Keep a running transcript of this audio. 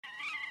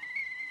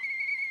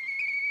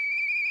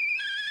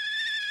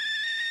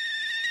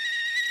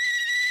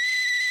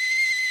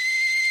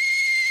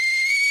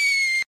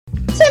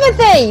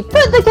Timothy,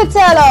 put the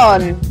kettle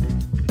on!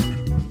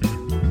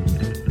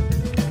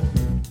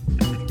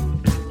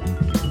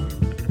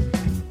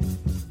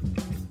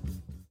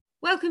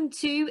 Welcome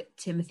to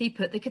Timothy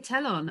Put the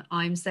Kettle On.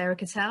 I'm Sarah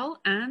Cattell,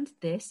 and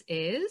this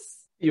is...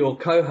 your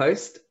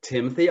co-host,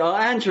 Timothy R.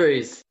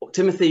 Andrews.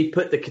 Timothy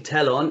Put the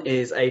Kettle On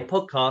is a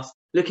podcast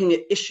looking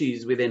at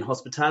issues within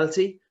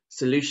hospitality,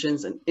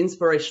 solutions and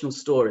inspirational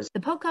stories. The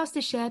podcast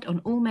is shared on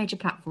all major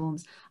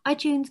platforms,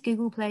 iTunes,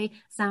 Google Play,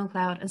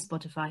 SoundCloud and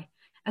Spotify,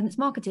 and it's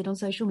marketed on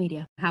social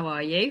media. How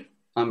are you?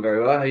 I'm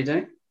very well. How are you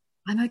doing?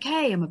 I'm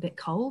okay. I'm a bit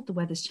cold. The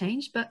weather's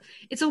changed, but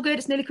it's all good.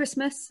 It's nearly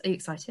Christmas. Are you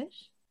excited?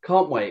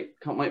 Can't wait.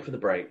 Can't wait for the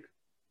break.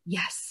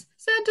 Yes,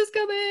 Santa's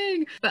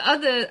coming. But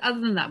other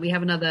than that, we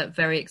have another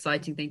very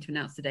exciting thing to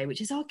announce today,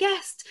 which is our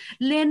guest.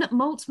 Lynn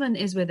Maltman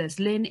is with us.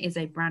 Lynn is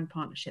a brand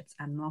partnerships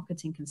and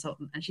marketing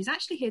consultant, and she's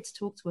actually here to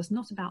talk to us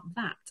not about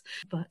that,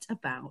 but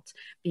about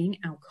being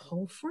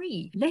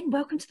alcohol-free. Lynn,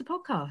 welcome to the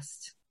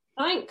podcast.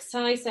 Thanks.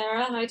 Hi,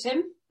 Sarah. Hi,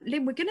 Tim.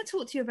 Lynn, we're going to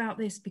talk to you about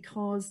this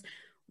because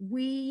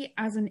we,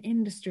 as an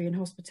industry in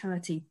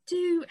hospitality,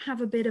 do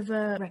have a bit of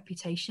a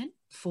reputation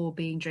for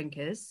being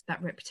drinkers.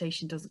 That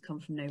reputation doesn't come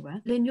from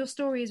nowhere. Lynn, your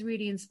story is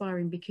really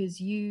inspiring because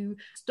you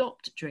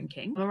stopped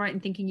drinking. Am I right in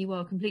thinking you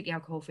are completely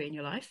alcohol-free in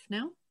your life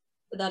now?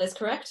 That is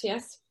correct,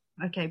 yes.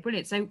 Okay,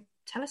 brilliant. So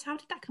tell us, how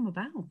did that come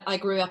about? I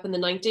grew up in the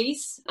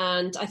 90s,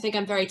 and I think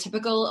I'm very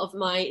typical of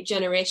my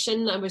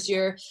generation. I was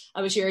your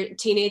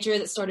teenager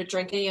that started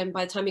drinking, and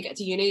by the time you get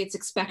to uni, it's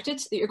expected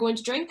that you're going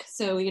to drink.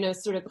 So, it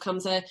sort of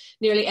becomes a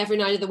nearly every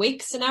night of the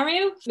week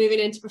scenario. Moving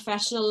into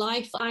professional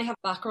life, I have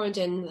a background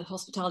in the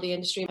hospitality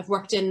industry. I've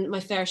worked in my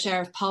fair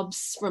share of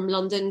pubs from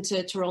London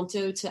to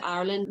Toronto to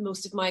Ireland.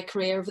 Most of my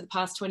career over the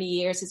past 20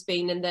 years has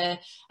been in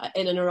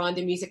and around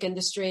the music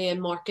industry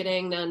and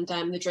marketing and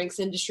the drinks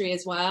industry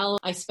as well.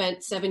 I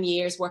spent 7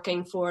 years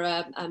working for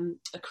a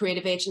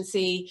creative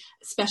agency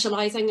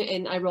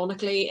specializing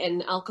ironically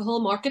in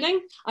alcohol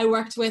marketing. I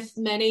worked with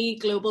many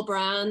global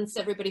brands,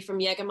 everybody from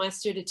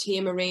Jägermeister to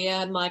Tia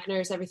Maria,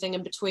 Magners, everything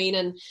in between,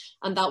 and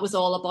that was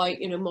all about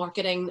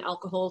marketing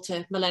alcohol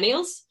to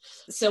millennials.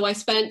 So I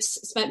spent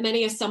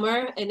many a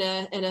summer in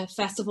a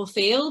festival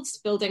field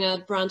building a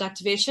brand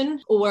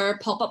activation or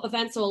pop-up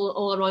events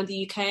all around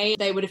the UK.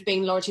 They would have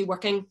been largely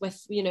working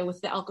with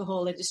with the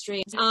alcohol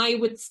industry. I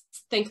would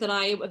think that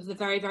I was a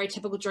very, very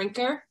typical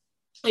drinker.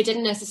 I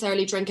didn't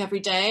necessarily drink every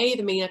day.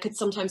 I mean, I could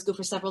sometimes go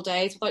for several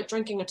days without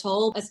drinking at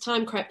all. As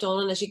time crept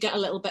on and as you get a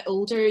little bit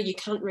older, you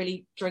can't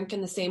really drink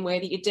in the same way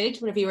that you did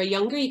whenever you were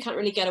younger. You can't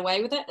really get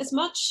away with it as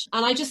much.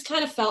 And I just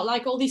kind of felt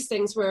like all these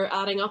things were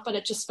adding up, and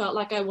it just felt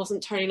like I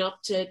wasn't turning up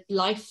to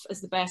life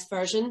as the best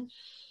version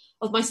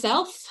of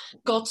myself.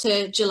 Got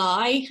to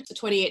July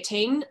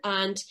 2018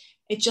 and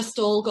it just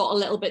all got a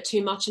little bit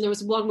too much. And there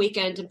was one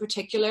weekend in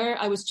particular,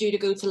 I was due to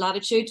go to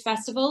Latitude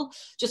Festival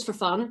just for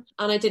fun.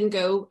 And I didn't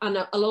go. And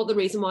a lot of the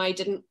reason why I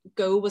didn't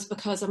go was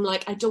because I'm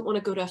like, I don't want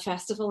to go to a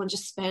festival and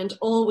just spend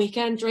all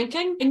weekend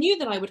drinking. I knew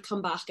that I would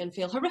come back and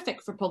feel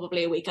horrific for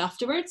probably a week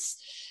afterwards.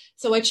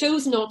 So I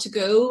chose not to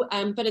go,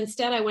 but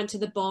instead I went to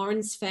the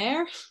Barnes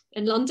Fair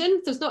in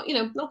London. So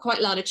it's not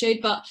quite Latitude,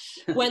 but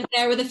went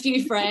there with a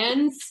few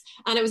friends,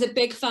 and it was a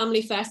big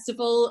family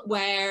festival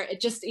where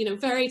it just,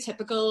 very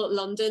typical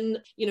London,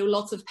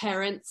 lots of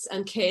parents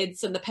and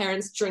kids, and the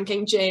parents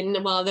drinking gin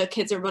while the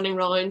kids are running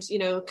around,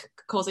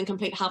 causing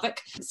complete havoc.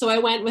 So I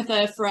went with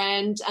a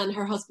friend and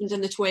her husband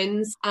and the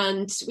twins,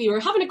 and we were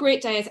having a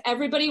great day as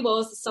everybody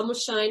was. The sun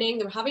was shining,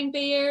 they were having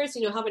beers,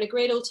 having a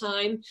great old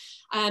time.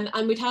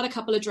 And we'd had a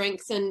couple of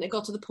drinks, and it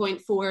got to the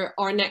point for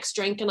our next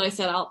drink, and I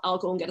said, I'll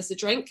go and get us a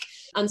drink.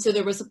 And so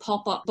there was a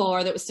pop-up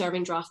bar that was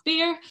serving draft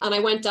beer, and I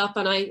went up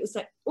and I was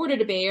like,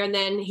 ordered a beer, and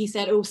then he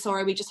said, oh,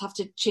 sorry, we just have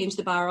to change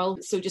the barrel,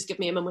 so just give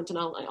me a moment and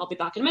I'll be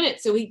back in a minute.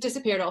 So he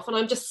disappeared off, and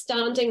I'm just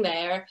standing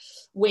there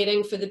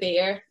waiting for the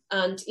beer,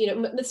 and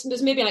this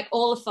was maybe like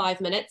all of 5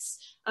 minutes,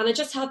 and I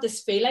just had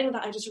this feeling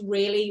that I just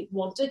really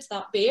wanted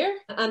that beer.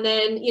 And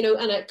then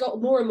and it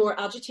got more and more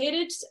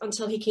agitated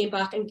until he came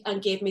back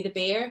and gave me the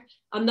beer,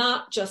 and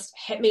that just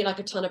hit me like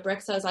a ton of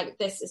bricks. I was like,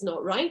 this is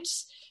not right.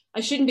 I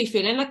shouldn't be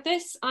feeling like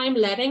this. I'm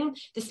letting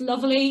this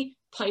lovely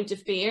pint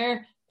of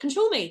beer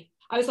control me.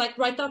 I was like,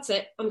 right, that's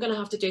it. I'm going to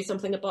have to do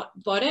something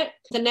about it.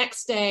 The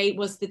next day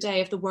was the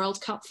day of the World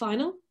Cup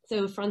final.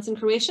 So France and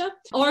Croatia,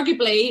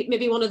 arguably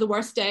maybe one of the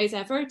worst days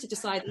ever to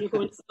decide that you're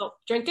going to stop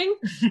drinking.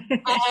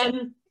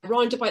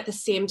 Around about the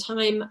same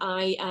time,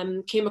 I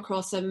came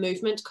across a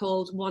movement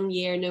called 1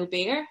 Year No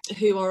Beer,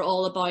 who are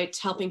all about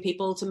helping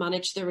people to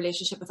manage their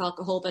relationship with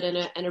alcohol, but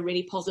in a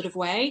really positive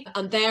way.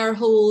 And their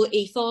whole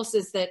ethos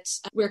is that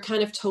we're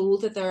kind of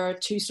told that there are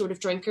two sort of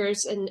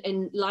drinkers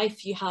in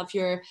life. You have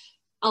your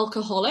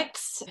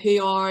alcoholics,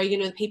 who are,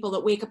 the people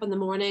that wake up in the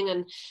morning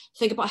and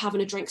think about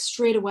having a drink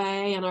straight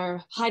away and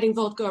are hiding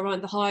vodka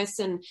around the house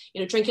and,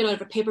 drinking out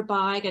of a paper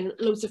bag, and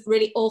loads of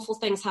really awful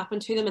things happen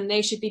to them and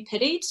they should be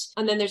pitied.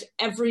 And then there's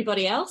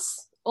everybody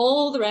else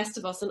all the rest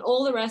of us, and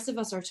all the rest of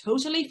us are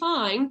totally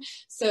fine.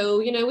 So,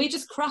 we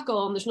just crack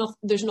on.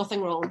 There's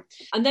nothing wrong.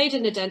 And they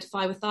didn't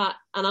identify with that.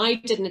 And I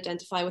didn't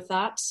identify with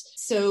that.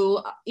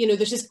 So,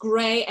 there's this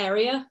grey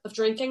area of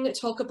drinking that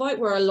talk about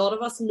where a lot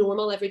of us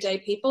normal everyday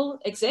people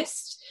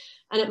exist.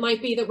 And it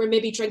might be that we're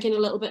maybe drinking a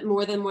little bit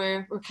more than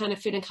we're kind of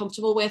feeling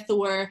comfortable with,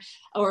 or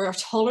our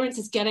tolerance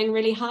is getting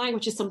really high,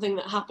 which is something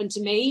that happened to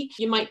me.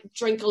 You might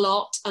drink a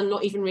lot and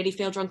not even really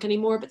feel drunk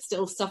anymore, but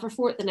still suffer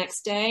for it the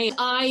next day.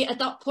 At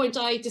that point,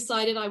 I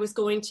decided I was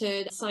going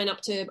to sign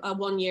up to a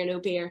 1 year no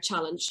beer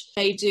challenge.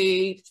 They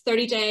do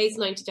 30 days,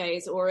 90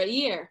 days, or a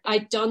year.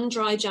 I'd done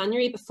dry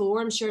January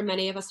before, I'm sure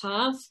many of us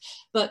have,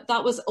 but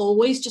that was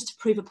always just to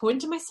prove a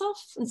point to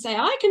myself and say,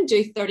 I can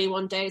do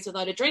 31 days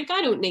without a drink.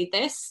 I don't need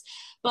this.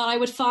 But I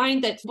would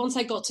find that once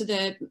I got to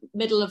the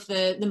middle of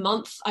the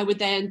month, I would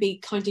then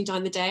be counting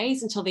down the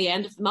days until the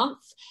end of the month.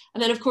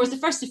 And then, of course, the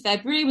 1st of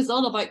February was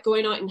all about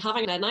going out and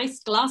having a nice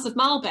glass of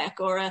Malbec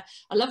or a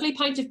lovely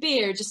pint of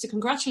beer just to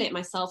congratulate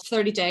myself.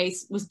 30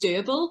 days was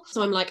doable.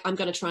 So I'm like, I'm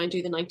going to try and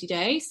do the 90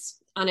 days.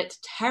 And it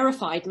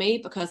terrified me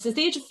because since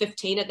the age of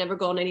 15, I'd never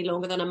gone any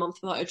longer than a month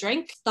without a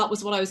drink. That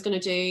was what I was going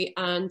to do.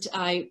 And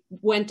I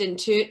went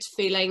into it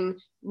feeling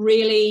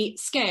really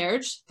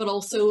scared, but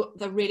also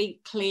the really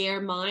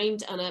clear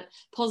mind and a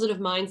positive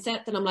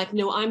mindset that I'm like,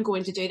 no, I'm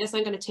going to do this.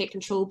 I'm going to take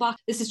control back.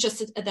 This is just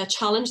the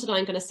challenge that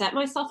I'm going to set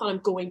myself, and I'm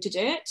going to do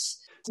it.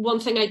 One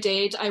thing I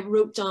did, I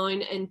wrote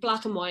down in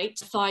black and white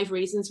 5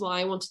 reasons why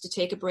I wanted to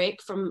take a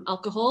break from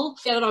alcohol.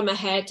 Get it on my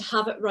head, to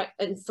have it right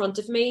in front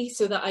of me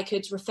so that I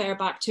could refer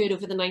back to it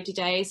over the 90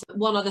 days.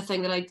 One other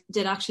thing that I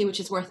did actually,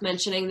 which is worth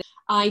mentioning,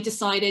 I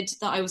decided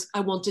that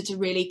I wanted to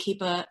really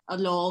keep a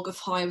log of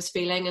how I was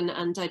feeling,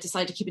 and I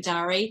decided to keep a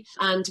diary.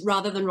 And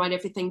rather than write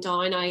everything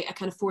down, I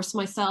kind of forced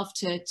myself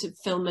to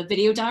film a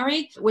video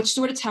diary, which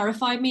sort of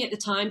terrified me at the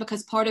time,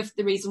 because part of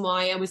the reason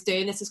why I was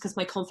doing this is because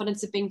my confidence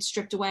had been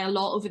stripped away a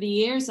lot over the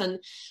years, and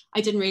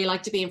I didn't really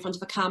like to be in front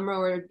of a camera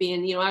or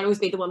being, I'd always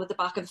be the one at the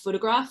back of the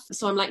photograph.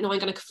 So I'm like, no, I'm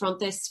going to confront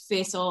this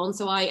face on.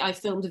 So I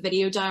filmed a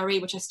video diary,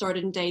 which I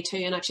started in day 2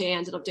 and actually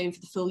ended up doing for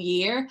the full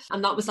year.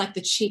 And that was like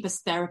the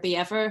cheapest therapy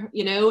ever.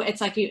 It's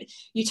like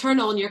you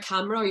turn on your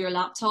camera or your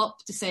laptop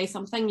to say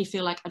something, you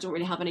feel like, I don't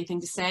really have anything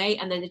to say,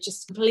 and then it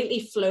just completely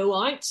flow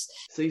out.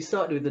 So you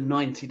started with the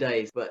 90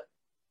 days, but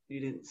you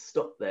didn't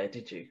stop there,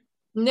 did you?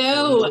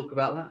 No. Talk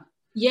about that?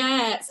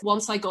 Yes.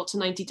 Once I got to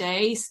 90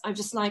 days, I'm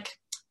just like,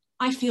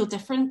 I feel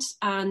different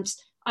and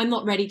I'm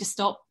not ready to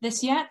stop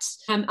this yet.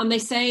 And they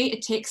say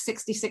it takes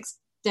 66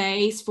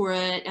 days for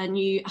a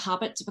new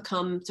habit to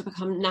become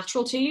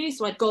natural to you.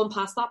 So I'd gone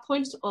past that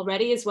point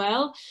already as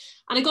well.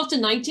 And I got to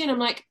 90 and I'm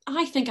like,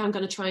 I think I'm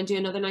going to try and do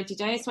another 90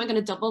 days. So I'm going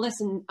to double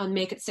this and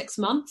make it 6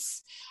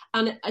 months.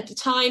 And at the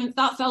time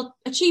that felt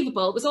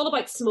achievable. It was all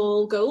about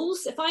small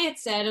goals. If I had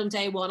said on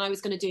day 1 I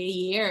was going to do a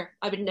year,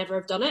 I would never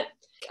have done it.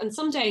 And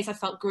some days I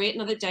felt great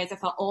and other days I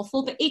felt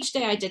awful, but each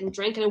day I didn't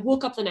drink, and I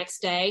woke up the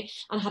next day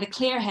and had a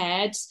clear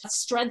head. The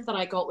strength that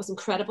I got was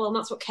incredible, and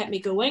that's what kept me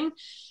going.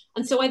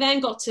 And so I then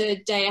got to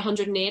day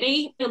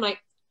 180 and I'm like,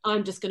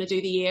 I'm just going to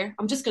do the year.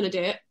 I'm just going to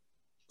do it.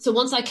 So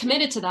once I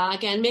committed to that,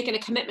 again, making a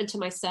commitment to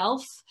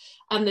myself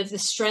and the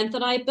strength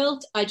that I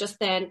built, I just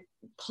then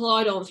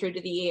plowed on through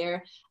to the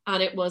year,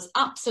 and it was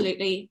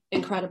absolutely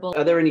incredible.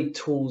 Are there any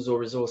tools or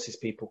resources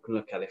people can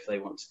look at if they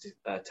want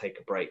to take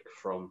a break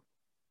from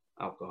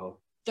alcohol?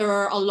 There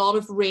are a lot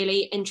of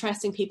really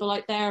interesting people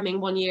out there. I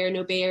mean, 1 year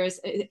no beer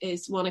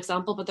is one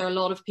example, but there are a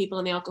lot of people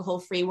in the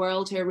alcohol-free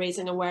world who are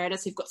raising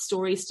awareness, who've got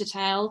stories to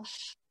tell.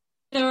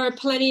 There are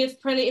plenty of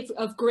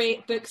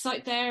great books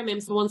out there. I mean,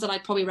 the ones that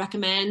I'd probably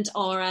recommend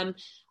are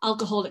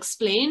Alcohol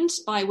Explained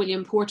by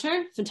William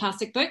Porter,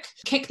 fantastic book.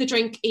 Kick the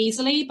Drink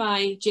Easily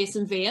by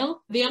Jason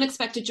Vale. The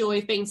Unexpected Joy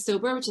of Being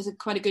Sober, which is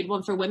quite a good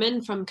one for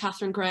women, from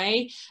Catherine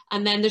Gray.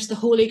 And then there's the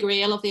Holy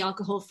Grail of the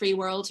alcohol-free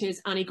world,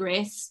 who's Annie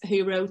Grace,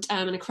 who wrote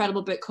an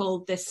incredible book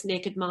called This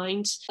Naked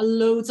Mind.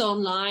 Loads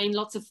online,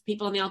 lots of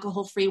people in the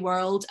alcohol-free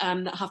world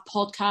that have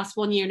podcasts,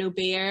 1 year no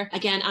beer.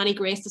 Again, Annie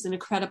Grace does an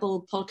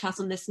incredible podcast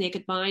on This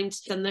Naked Mind.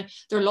 And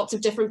there are lots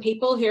of different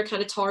people who are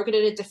kind of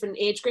targeted at different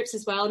age groups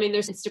as well. I mean,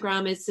 there's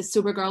Instagram is the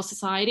Sober Girl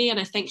Society, and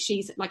I think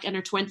she's like in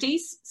her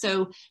 20s.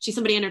 So she's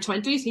somebody in her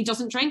 20s who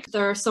doesn't drink.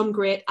 There are some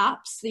great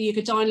apps that you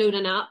could download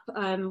an app.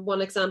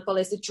 One example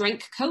is a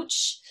Drink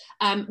Coach,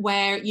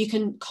 where you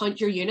can count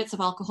your units of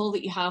alcohol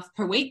that you have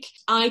per week.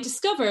 I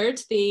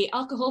discovered the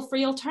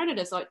alcohol-free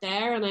alternatives out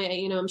there, and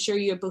I'm sure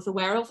you're both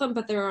aware of them,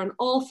 but there are an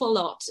awful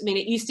lot. I mean,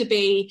 it used to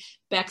be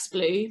Beck's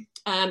Blue.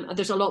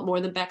 There's a lot more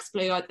than Beck's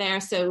Blue out there,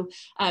 so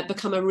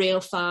become a real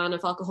fan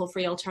of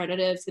alcohol-free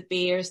alternatives, the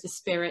beers, the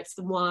spirits,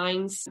 the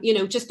wines.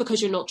 Just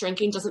because you're not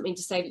drinking doesn't mean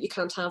to say that you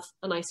can't have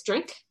a nice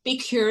drink. Be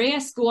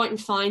curious, go out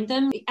and find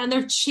them, and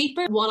they're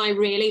cheaper. One I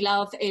really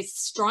love is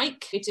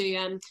Strike. They do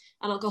an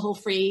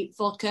alcohol-free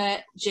vodka,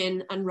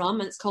 gin and rum,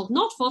 and it's called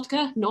Not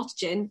Vodka, Not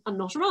Gin and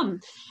Not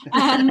Rum.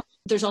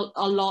 There's a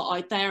lot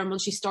out there, and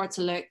once you start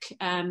to look,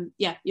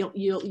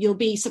 you'll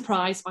be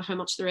surprised by how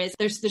much there is.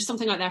 There's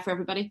something out there for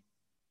everybody.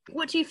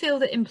 What do you feel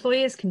that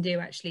employers can do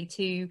actually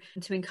to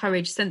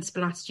encourage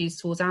sensible attitudes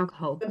towards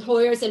alcohol?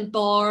 Employers in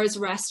bars,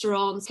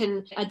 restaurants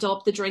can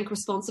adopt the drink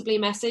responsibly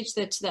message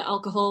that the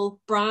alcohol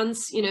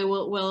brands,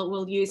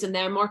 will use in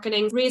their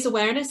marketing. Raise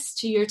awareness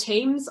to your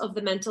teams of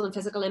the mental and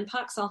physical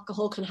impacts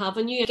alcohol can have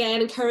on you.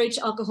 Again, encourage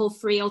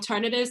alcohol-free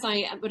alternatives.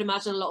 I would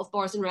imagine a lot of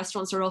bars and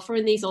restaurants are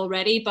offering these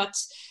already, but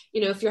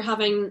if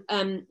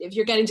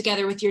you're getting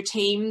together with your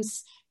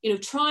teams,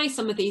 try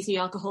some of these new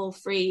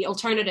alcohol-free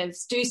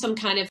alternatives. Do some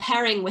kind of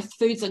pairing with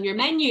foods on your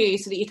menu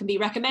so that you can be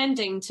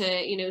recommending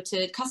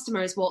to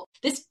customers what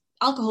this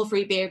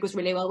alcohol-free beer goes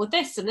really well with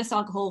this, and this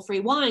alcohol-free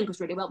wine goes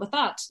really well with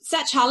that.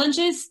 Set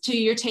challenges to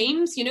your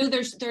teams.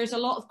 There's a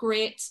lot of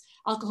great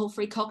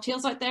alcohol-free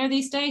cocktails out there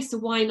these days, so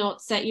why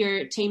not set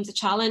your teams a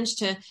challenge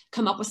to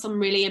come up with some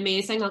really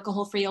amazing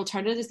alcohol-free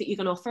alternatives that you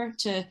can offer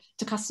to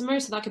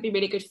customers. So that could be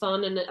really good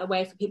fun and a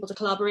way for people to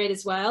collaborate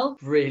as well.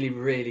 Really,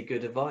 really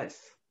good advice.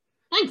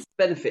 Thanks.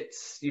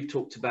 Benefits. You've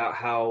talked about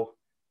how,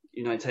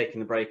 taking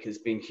the break has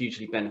been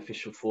hugely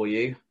beneficial for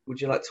you.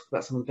 Would you like to talk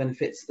about some of the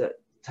benefits that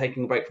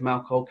taking a break from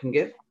alcohol can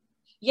give?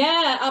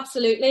 Yeah,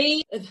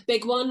 absolutely. A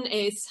big one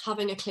is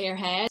having a clear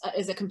head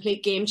is a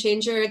complete game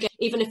changer. Again,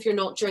 even if you're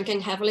not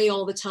drinking heavily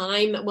all the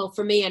time, well,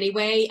 for me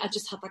anyway, I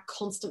just had that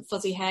constant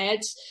fuzzy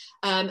head.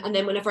 And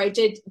then whenever I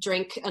did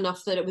drink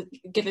enough that it was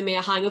giving me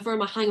a hangover,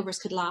 my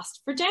hangovers could last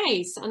for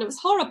days. And it was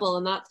horrible.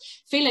 And that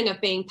feeling of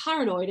being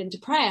paranoid and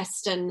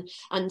depressed and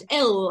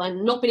ill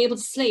and not being able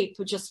to sleep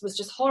was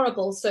just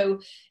horrible. So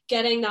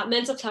getting that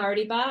mental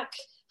clarity back,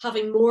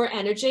 having more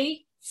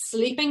energy,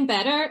 sleeping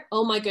better.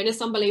 Oh my goodness,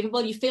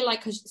 unbelievable. You feel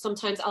like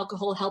sometimes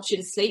alcohol helps you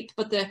to sleep,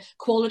 but the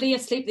quality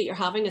of sleep that you're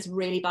having is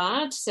really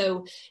bad.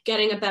 So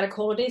getting a better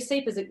quality of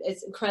sleep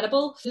is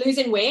incredible.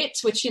 Losing weight,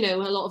 which, a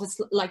lot of us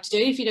like to do.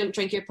 If you don't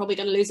drink, you're probably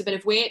going to lose a bit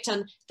of weight.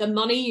 And the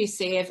money you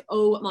save,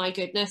 oh my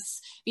goodness.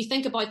 If you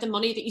think about the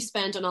money that you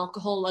spend on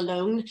alcohol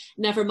alone,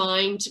 never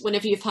mind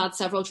whenever you've had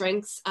several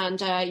drinks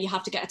and you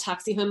have to get a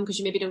taxi home because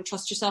you maybe don't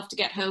trust yourself to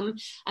get home.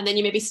 And then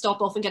you maybe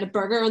stop off and get a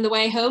burger on the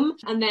way home.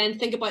 And then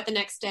think about the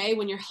next day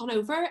when you're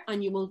hungover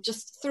and you will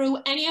just throw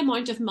any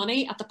amount of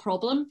money at the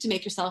problem to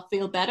make yourself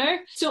feel better.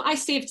 So I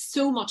saved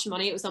so much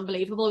money. It was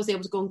unbelievable. I was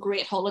able to go on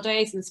great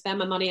holidays and spend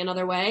my money in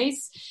other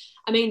ways.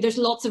 I mean, there's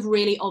lots of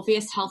really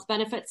obvious health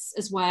benefits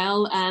as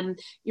well.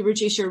 You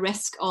reduce your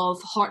risk of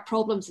heart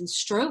problems and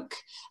stroke.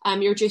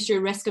 You reduce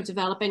your risk of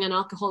developing an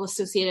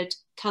alcohol-associated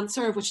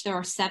cancer, of which there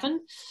are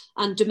 7,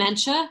 and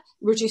dementia,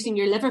 reducing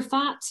your liver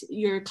fat,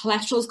 your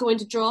cholesterol is going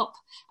to drop,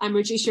 and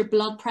reduce your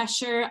blood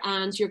pressure,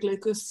 and your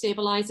glucose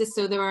stabilizes.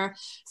 So there are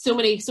so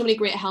many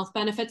great health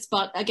benefits.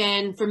 But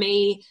again, for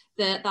me,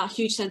 that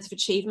huge sense of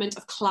achievement,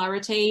 of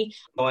clarity.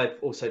 I've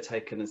also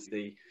taken as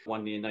the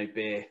 1 year no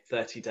beer,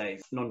 30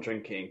 days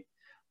non-drinking.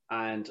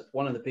 And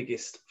one of the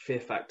biggest fear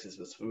factors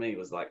was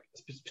like,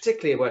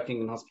 particularly working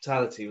in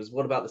hospitality, was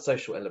what about the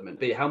social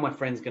element? How are my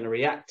friends going to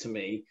react to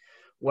me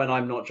when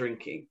I'm not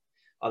drinking?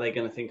 Are they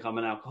going to think I'm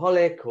an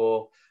alcoholic,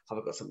 or have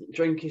I got some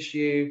drink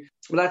issue?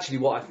 Well, actually,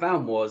 what I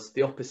found was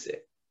the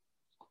opposite.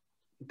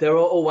 There are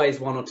always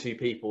 1 or 2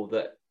 people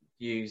that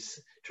use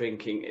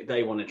drinking.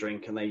 They want to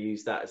drink and they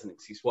use that as an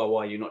excuse. Why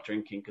are you not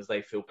drinking? Because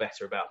they feel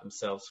better about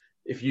themselves.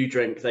 If you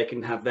drink, they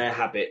can have their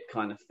habit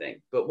kind of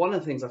thing. But one of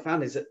the things I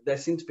found is that there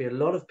seem to be a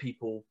lot of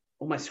people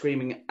almost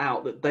screaming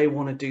out that they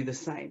want to do the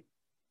same.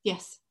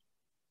 Yes.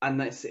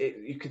 And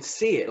you could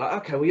see it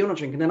like, okay, well, you're not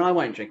drinking, then I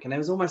won't drink. And there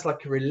was almost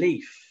like a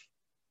relief.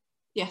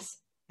 Yes.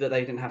 That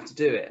they didn't have to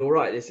do it. All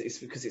right, it's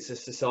because it's a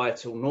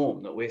societal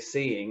norm that we're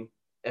seeing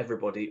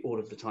everybody all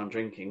of the time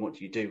drinking. What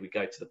do? We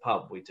go to the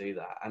pub, we do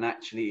that. And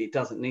actually, it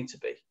doesn't need to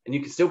be. And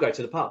you can still go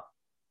to the pub.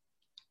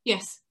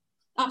 Yes.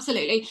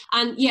 Absolutely.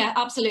 And yeah,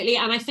 absolutely.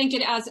 And I think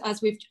it,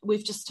 as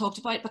we've just talked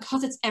about,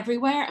 because it's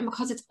everywhere and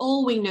because it's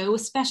all we know,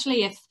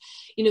 especially if,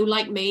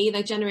 like me,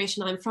 the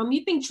generation I'm from,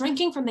 you've been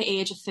drinking from the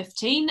age of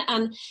 15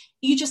 and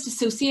you just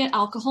associate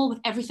alcohol with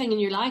everything in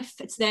your life.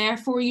 It's there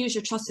for you as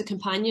your trusted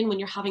companion when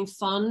you're having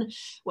fun,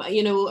 or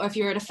if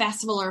you're at a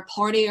festival or a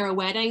party or a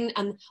wedding.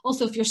 And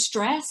also if you're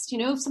stressed,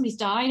 if somebody's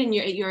died and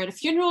you're at a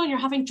funeral and you're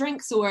having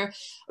drinks, or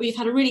you've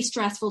had a really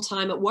stressful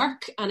time at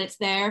work and it's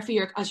there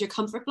for as your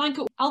comfort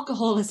blanket.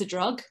 Alcohol is a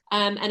drug,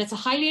 and it's a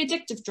highly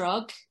addictive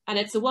drug. And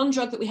it's the one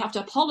drug that we have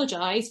to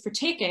apologize for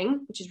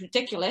taking, which is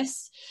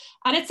ridiculous.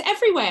 And it's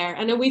everywhere.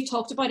 I know we've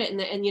talked about it in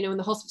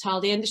the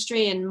hospitality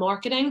industry and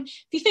marketing.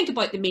 If you think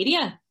about the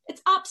media,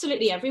 it's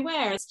absolutely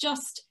everywhere. It's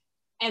just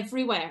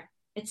everywhere.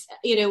 It's,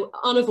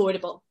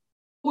 unavoidable.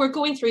 We're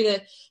going through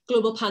the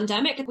global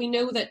pandemic. We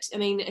know that,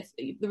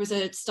 if there was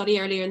a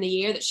study earlier in the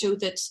year that showed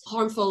that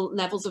harmful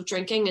levels of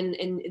drinking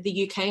in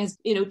the UK has,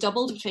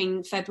 doubled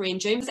between February and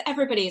June.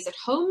 Everybody is at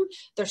home.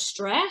 They're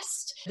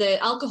stressed.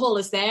 The alcohol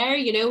is there.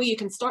 You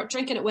can start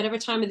drinking at whatever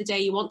time of the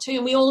day you want to.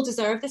 And we all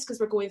deserve this because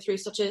we're going through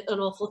such an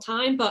awful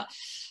time. But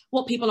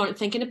what people aren't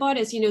thinking about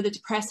is, the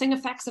depressing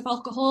effects of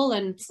alcohol,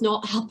 and it's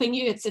not helping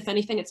you. It's, if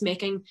anything, it's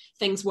making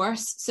things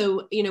worse.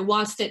 So,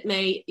 whilst it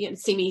may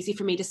seem easy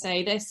for me to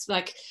say this,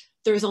 like,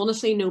 there's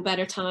honestly no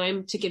better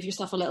time to give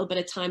yourself a little bit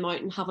of time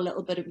out and have a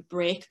little bit of a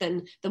break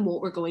than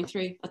what we're going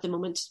through at the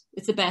moment.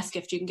 It's the best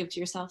gift you can give to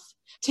yourself.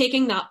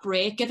 Taking that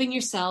break, giving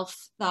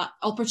yourself that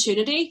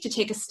opportunity to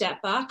take a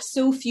step back.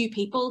 So few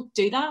people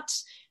do that.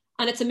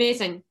 And it's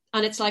amazing.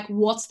 And it's like,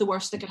 what's the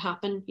worst that could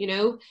happen? You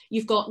know,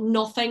 you've got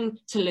nothing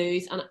to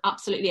lose and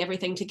absolutely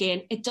everything to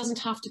gain. It doesn't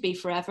have to be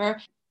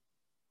forever.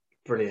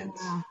 Brilliant.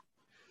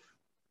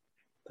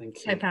 Thank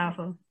you. So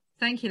powerful.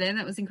 Thank you, Lynn.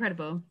 That was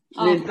incredible.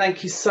 Lynn,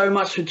 thank you so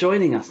much for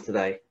joining us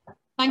today.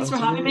 Thanks for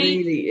having me.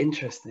 Really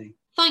interesting.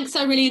 Thanks.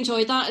 I really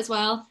enjoyed that as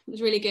well. It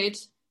was really good.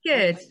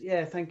 Good.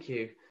 Yeah, thank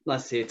you.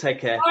 Nice to see you.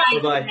 Take care.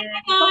 Right. Bye-bye.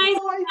 Bye.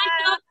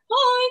 Bye.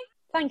 Bye.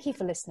 Thank you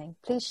for listening.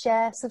 Please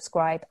share,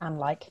 subscribe and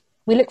like.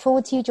 We look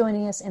forward to you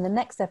joining us in the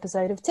next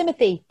episode of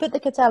Timothy, Put the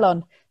Kettle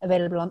On,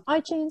 available on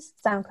iTunes,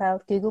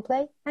 SoundCloud, Google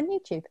Play and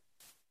YouTube.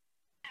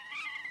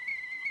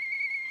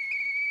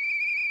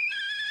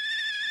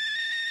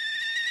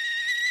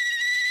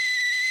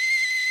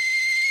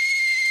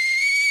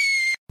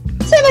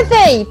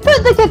 Timothy,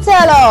 put the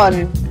kettle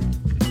on!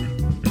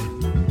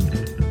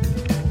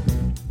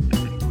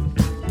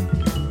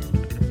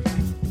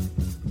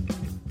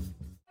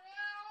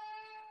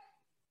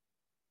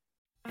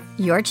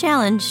 Your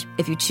challenge,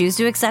 if you choose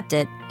to accept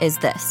it, is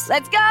this.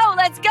 Let's go!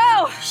 Let's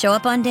go! Show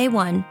up on day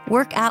 1,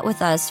 work out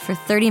with us for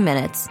 30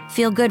 minutes,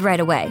 feel good right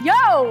away.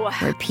 Yo!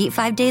 Repeat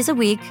 5 days a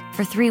week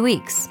for 3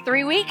 weeks.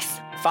 3 weeks?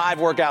 5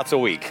 workouts a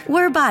week.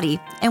 We're Body,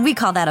 and we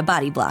call that a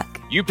body block.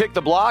 You pick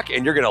the block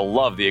and you're going to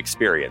love the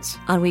experience.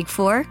 On week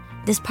 4,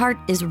 this part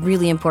is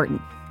really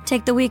important.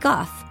 Take the week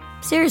off.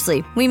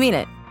 Seriously, we mean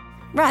it.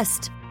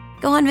 Rest.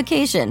 Go on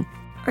vacation.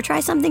 Or try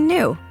something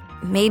new.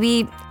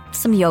 Maybe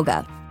some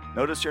yoga.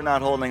 Notice you're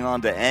not holding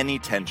on to any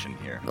tension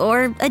here.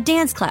 Or a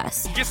dance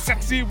class. Get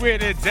sexy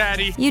with it,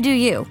 daddy. You do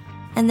you.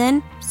 And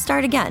then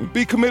start again.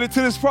 Be committed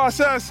to this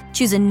process.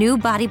 Choose a new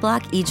body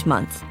block each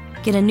month.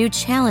 Get a new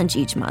challenge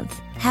each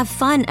month. Have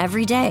fun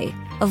every day.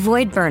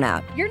 Avoid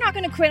burnout. You're not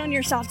going to quit on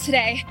yourself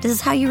today. This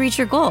is how you reach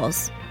your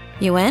goals.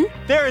 You in?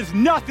 There is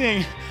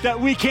nothing that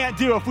we can't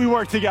do if we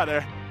work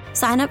together.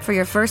 Sign up for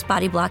your first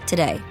body block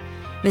today.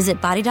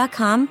 Visit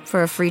body.com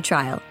for a free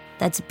trial.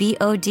 That's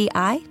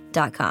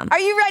BODI.com. Are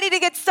you ready to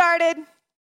get started?